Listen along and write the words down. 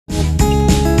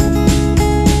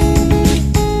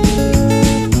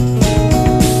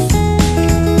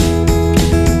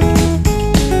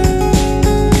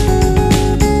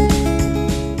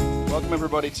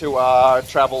to our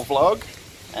travel vlog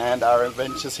and our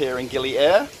adventures here in Gili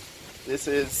Air. This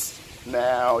is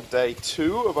now day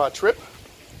 2 of our trip.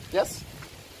 Yes?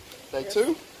 Day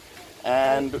 2.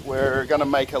 And we're going to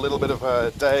make a little bit of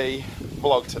a day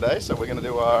vlog today. So we're going to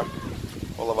do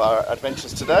all of our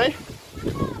adventures today.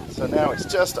 So now it's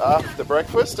just after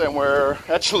breakfast and we've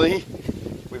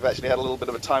actually had a little bit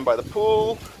of a time by the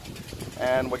pool.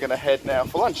 And we're going to head now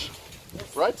for lunch.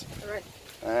 Yes. Right? Right.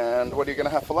 And what are you going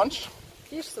to have for lunch?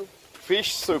 Fish soup.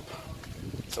 Fish soup.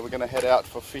 So we're going to head out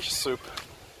for fish soup.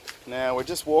 Now we're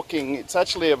just walking. It's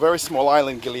actually a very small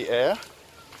island, Gili Air.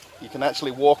 You can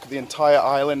actually walk the entire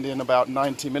island in about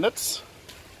 90 minutes.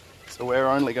 So we're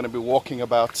only going to be walking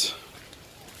about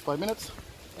 5 minutes.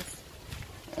 Yes.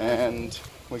 And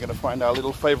we're going to find our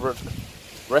little favorite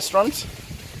restaurant.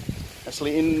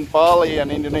 Actually, in Bali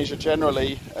and Indonesia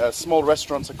generally, small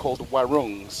restaurants are called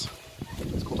warungs.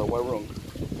 It's called a warung.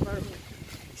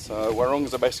 So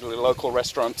warungs are basically local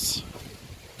restaurants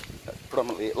that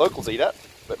predominantly locals eat at,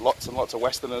 but lots and lots of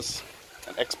Westerners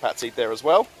and expats eat there as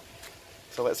well.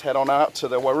 So let's head on out to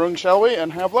the warung, shall we,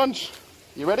 and have lunch.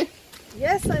 You ready?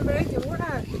 Yes, I'm ready.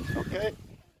 Alright. Okay.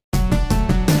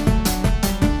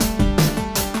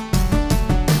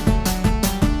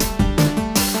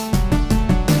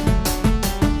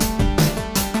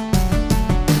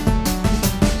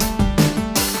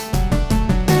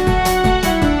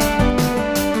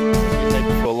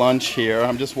 Lunch here.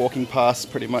 I'm just walking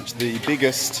past pretty much the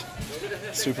biggest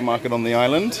supermarket on the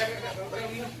island.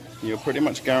 You're pretty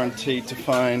much guaranteed to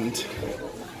find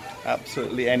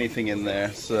absolutely anything in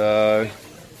there. So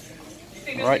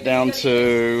right down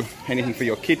to anything for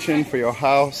your kitchen, for your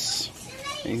house,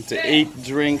 anything to eat,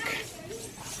 drink,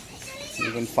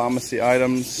 even pharmacy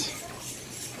items.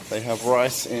 They have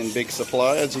rice in big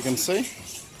supply, as you can see.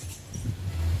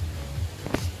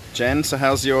 Jen, so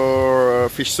how's your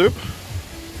fish soup?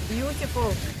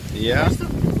 Beautiful. Yeah. Fish soup,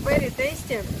 very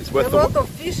tasty. It's worth a lot of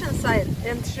fish inside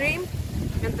and shrimp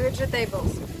and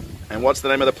vegetables. And what's the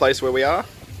name of the place where we are?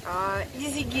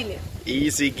 Easy Gili.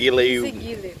 Easy Gili. Easy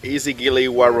Gili. Easy Gili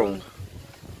Warung.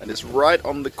 And it's right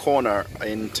on the corner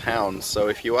in town. So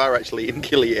if you are actually in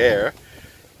Gili Air,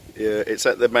 it's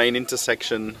at the main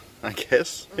intersection, I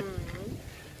guess. Mm-hmm.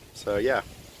 So yeah,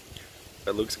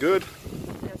 that looks good.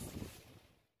 Yes.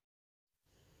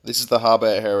 This is the harbour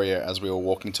area as we were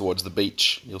walking towards the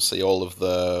beach. You'll see all of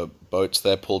the boats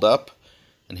there pulled up.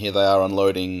 And here they are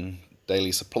unloading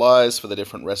daily supplies for the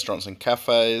different restaurants and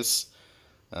cafes.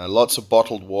 Lots of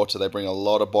bottled water. They bring a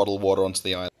lot of bottled water onto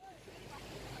the island.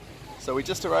 So we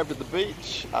just arrived at the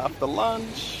beach after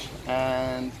lunch.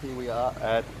 And here we are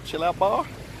at Chill Out Bar,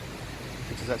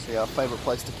 which is actually our favourite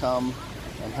place to come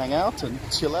and hang out and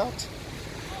chill out.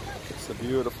 It's a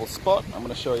beautiful spot. I'm going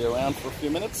to show you around for a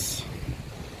few minutes.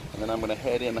 And then I'm going to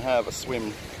head in and have a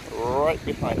swim right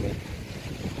behind me.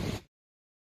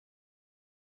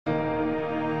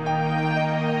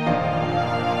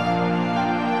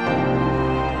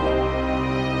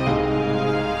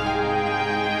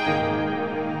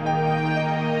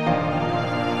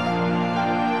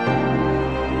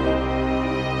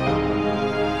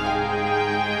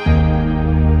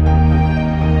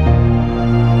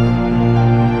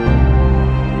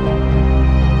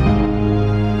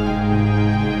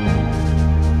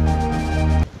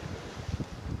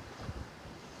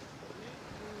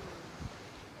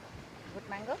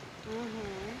 Mango?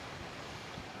 Mm-hmm.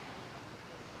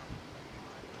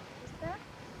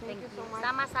 Thank you so much.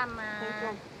 Sama-sama. Thank you.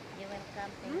 You're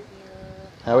welcome. Thank you.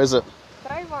 How is it?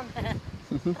 Try one.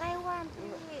 Try one,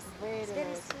 please. Very It's very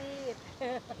nice. sweet.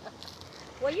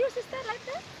 Were you sister like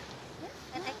that?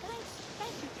 Yeah. And I tried.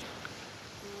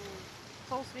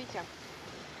 So sweet, yeah.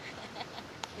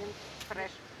 And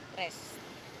fresh. Fresh.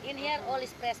 In here, all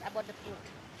is fresh about the food.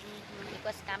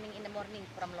 Because coming in the morning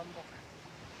from Lombok.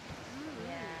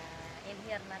 Yeah. In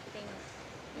here, nothing.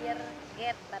 Here,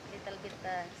 get but little bit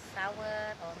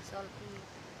sour or salty.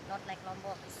 Not like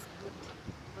Lombok. It's good.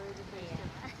 Very tasty. Yeah.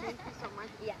 Thank you so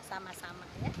much. Yeah, sama-sama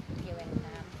ya. You're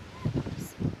welcome.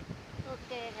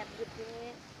 Okay, have a good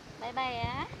day. Bye-bye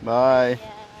ya. Bye.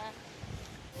 Yeah.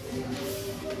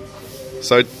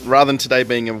 So rather than today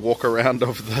being a walk around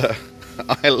of the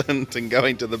island and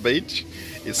going to the beach,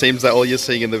 it seems that all you're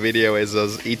seeing in the video is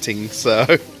us eating. So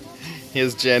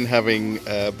here's Jen having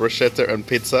bruschetta and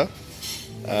pizza.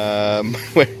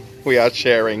 We are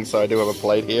sharing, so I do have a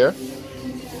plate here.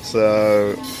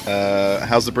 So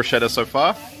how's the bruschetta so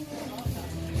far?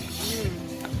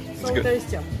 So good.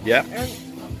 tasty. Yeah. And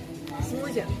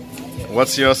smoothie.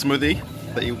 What's your smoothie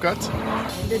that you've got?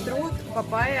 Beetroot,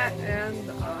 papaya,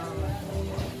 and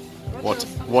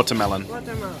Watermelon.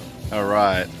 watermelon. All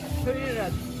right. Very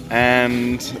red.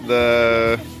 and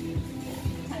the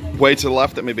way to the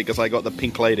left at me because I got the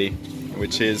pink lady,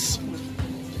 which is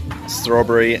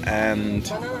strawberry and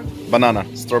banana.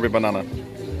 Strawberry banana.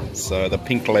 So the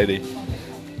pink lady.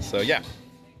 So yeah.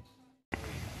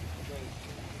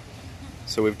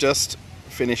 So we've just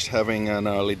finished having an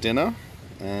early dinner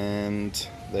and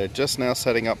they're just now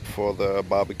setting up for the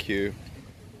barbecue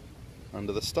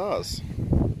under the stars.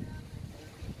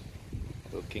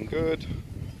 Looking good.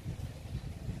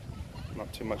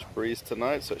 Not too much breeze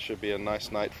tonight, so it should be a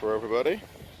nice night for everybody.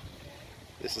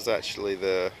 This is actually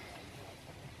the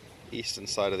eastern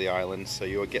side of the island, so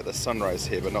you'll get the sunrise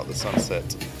here but not the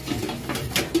sunset.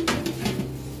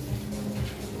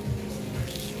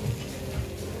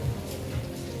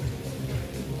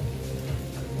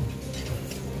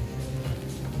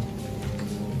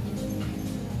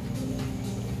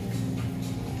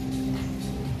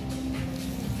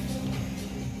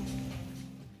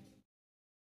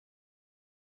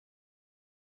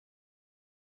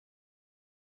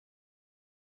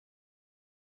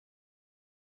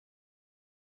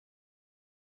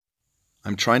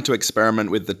 I'm trying to experiment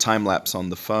with the time-lapse on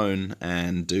the phone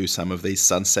and do some of these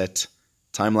sunset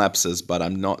time-lapses, but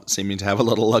I'm not seeming to have a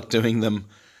lot of luck doing them.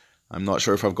 I'm not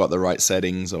sure if I've got the right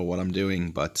settings or what I'm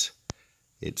doing, but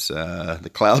it's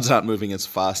the clouds aren't moving as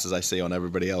fast as I see on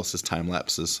everybody else's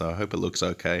time-lapses, so I hope it looks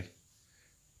okay.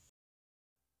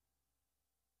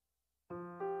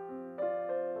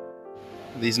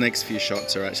 These next few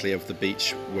shots are actually of the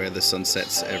beach where the sun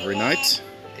sets every night.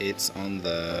 It's on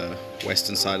the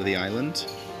western side of the island.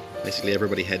 Basically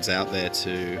everybody heads out there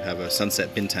to have a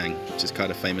sunset bintang, which is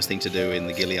quite a famous thing to do in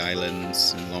the Gili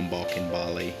Islands, in Lombok, in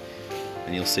Bali.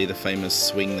 And you'll see the famous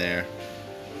swing there,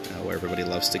 where everybody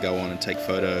loves to go on and take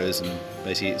photos, and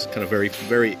basically it's kind of very,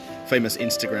 very famous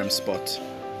Instagram spot. So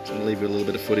I'm going to leave you a little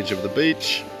bit of footage of the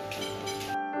beach.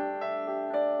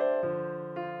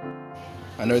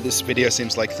 I know this video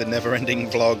seems like the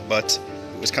never-ending vlog, but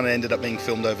it was kind of ended up being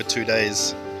filmed over 2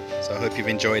 days. So I hope you've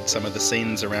enjoyed some of the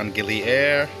scenes around Gili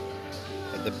Air,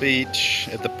 at the beach,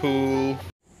 at the pool.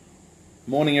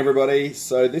 Morning everybody.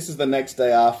 So this is the next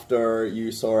day after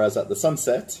you saw us at the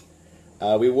sunset.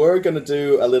 We were going to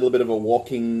do a little bit of a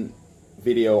walking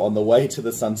video on the way to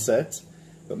the sunset,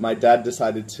 but my dad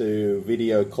decided to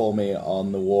video call me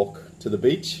on the walk to the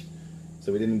beach.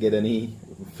 So we didn't get any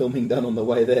filming done on the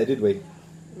way there, did we?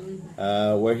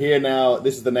 We're here now.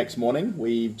 This is the next morning.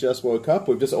 We've just woke up.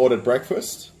 We've just ordered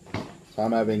breakfast. So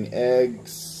I'm having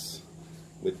eggs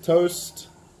with toast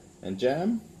and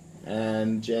jam.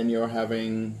 And Jen, you're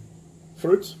having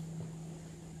fruit.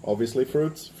 Obviously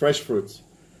fruits. Fresh fruits.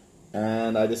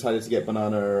 And I decided to get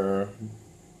banana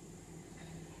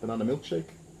milkshake?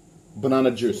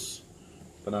 Banana juice.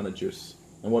 Banana juice.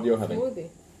 And what you're having? Smoothie.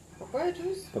 Papaya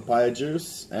juice. Papaya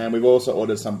juice. And we've also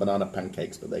ordered some banana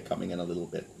pancakes, but they're coming in a little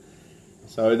bit.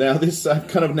 So now this, I've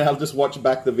kind of now just watched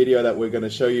back the video that we're going to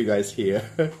show you guys here.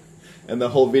 And the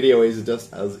whole video is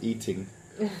just us eating.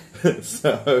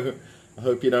 So I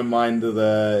hope you don't mind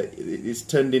it's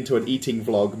turned into an eating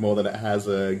vlog more than it has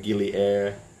a Gili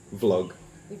Air vlog.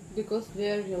 Because we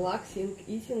are relaxing,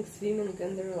 eating, swimming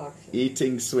and relaxing.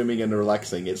 Eating, swimming and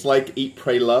relaxing. It's like Eat,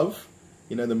 Pray, Love.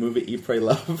 You know the movie Eat, Pray,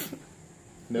 Love?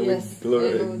 You know, yes,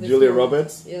 with Julia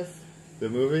Roberts? Yes. The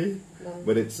movie? No.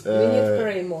 But it's... we need to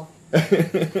pray more.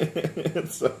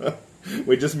 So,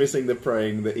 we're just missing the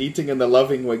praying. The eating and the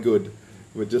loving were good.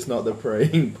 We're just not the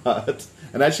praying part.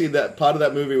 And actually that part of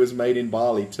that movie was made in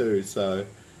Bali too, so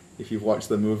if you've watched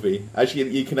the movie. Actually,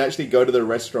 you can actually go to the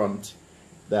restaurant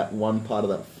that one part of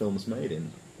that film's made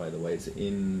in, by the way. It's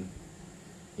in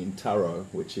Taro,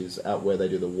 which is out where they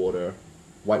do the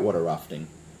whitewater rafting.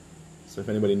 So if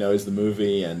anybody knows the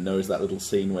movie and knows that little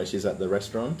scene where she's at the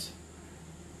restaurant.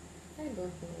 I don't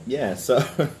know. Yeah, so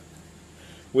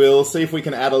we'll see if we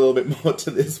can add a little bit more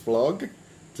to this vlog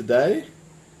today.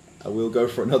 We'll go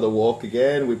for another walk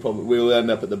again. We'll end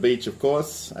up at the beach, of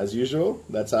course, as usual.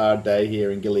 That's our day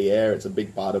here in Gili Air. It's a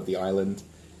big part of the island.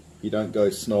 You don't go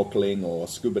snorkeling or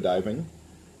scuba diving.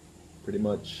 Pretty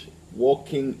much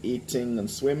walking, eating, and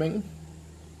swimming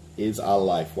is our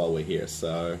life while we're here.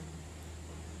 So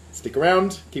stick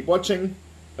around, keep watching.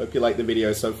 Hope you like the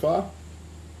video so far.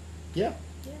 Yeah.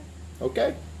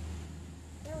 Okay.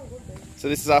 So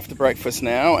this is after breakfast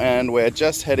now, and we're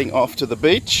just heading off to the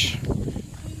beach.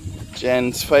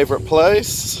 Jen's favourite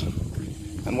place.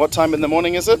 And what time in the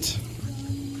morning is it,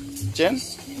 Jen? 8,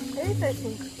 I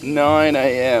think. 9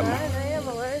 a.m. 9 a.m.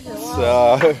 already.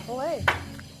 Wow. So,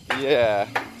 yeah.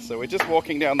 So we're just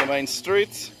walking down the main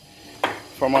street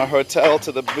from our hotel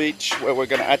to the beach where we're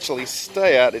going to actually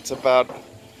stay at. It's about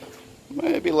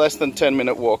maybe less than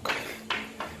 10-minute walk.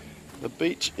 The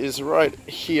beach is right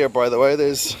here, by the way.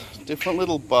 There's different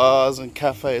little bars and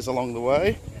cafes along the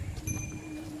way.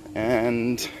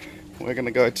 And we're going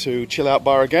to go to Chill Out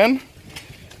Bar again,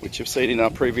 which you've seen in our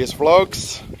previous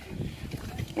vlogs.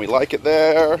 We like it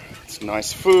there. It's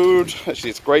nice food.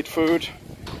 Actually, it's great food.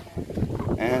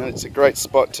 And it's a great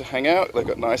spot to hang out. They've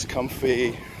got nice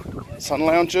comfy sun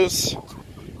lounges.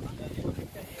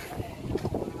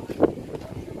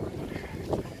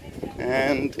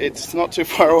 And it's not too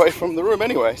far away from the room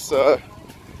anyway, so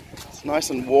it's nice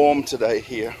and warm today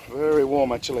here. Very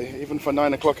warm actually, even for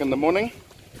 9 o'clock in the morning.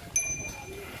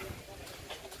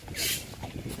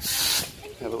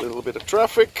 Have a little bit of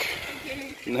traffic.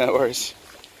 No worries.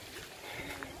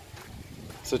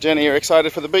 So Jenny, you're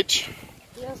excited for the beach?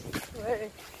 Yes, very.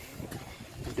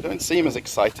 You don't seem as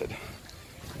excited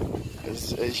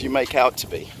as you make out to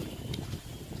be.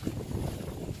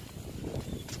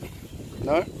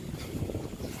 No?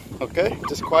 Okay,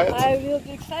 just quiet. I will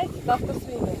be excited after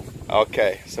swimming.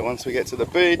 Okay, so once we get to the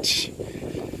beach,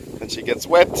 then she gets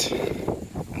wet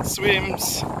and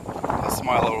swims, the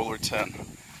smile will return.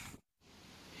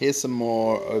 Here's some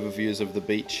more overviews of the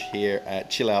beach here at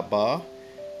Chill Out Bar.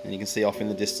 And you can see off in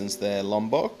the distance there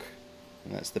Lombok,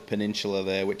 and that's the peninsula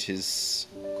there, which is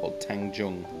called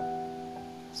Tanjung.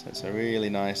 So it's a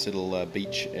really nice little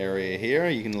beach area here.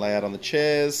 You can lay out on the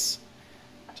chairs,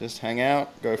 just hang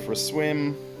out, go for a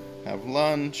swim, have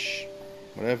lunch,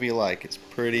 whatever you like. It's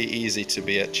pretty easy to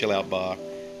be at Chill Out Bar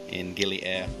in Gili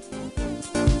Air.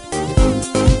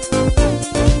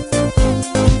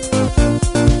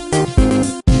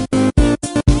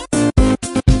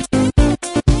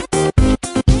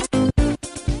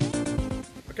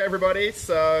 Okay everybody,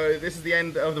 so this is the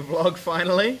end of the vlog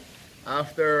finally,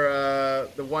 after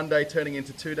the one day turning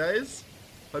into 2 days.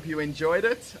 Hope you enjoyed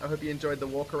it. I hope you enjoyed the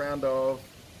walk around of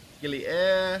Gili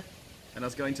Air, and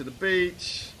us going to the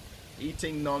beach,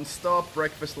 eating non-stop,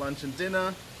 breakfast, lunch and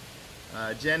dinner.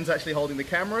 Jen's actually holding the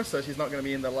camera, so she's not going to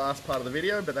be in the last part of the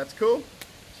video, but that's cool.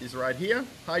 She's right here.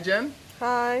 Hi Jen.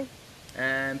 Hi.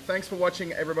 And thanks for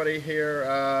watching everybody here,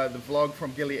 the vlog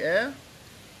from Gili Air.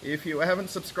 If you haven't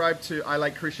subscribed to I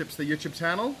Like Cruise Ships, the YouTube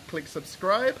channel, click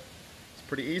subscribe. It's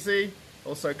pretty easy.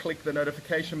 Also click the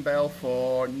notification bell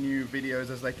for new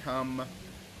videos as they come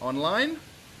online.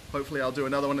 Hopefully I'll do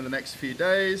another one in the next few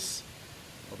days,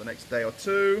 or the next day or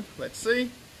two, let's see.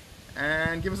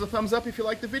 And give us a thumbs up if you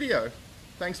like the video.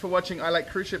 Thanks for watching I Like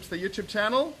Cruise Ships, the YouTube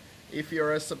channel. If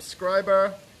you're a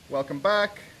subscriber, welcome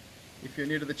back. If you're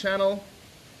new to the channel,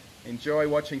 enjoy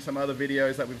watching some other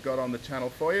videos that we've got on the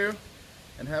channel for you.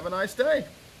 And have a nice day.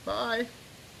 Bye.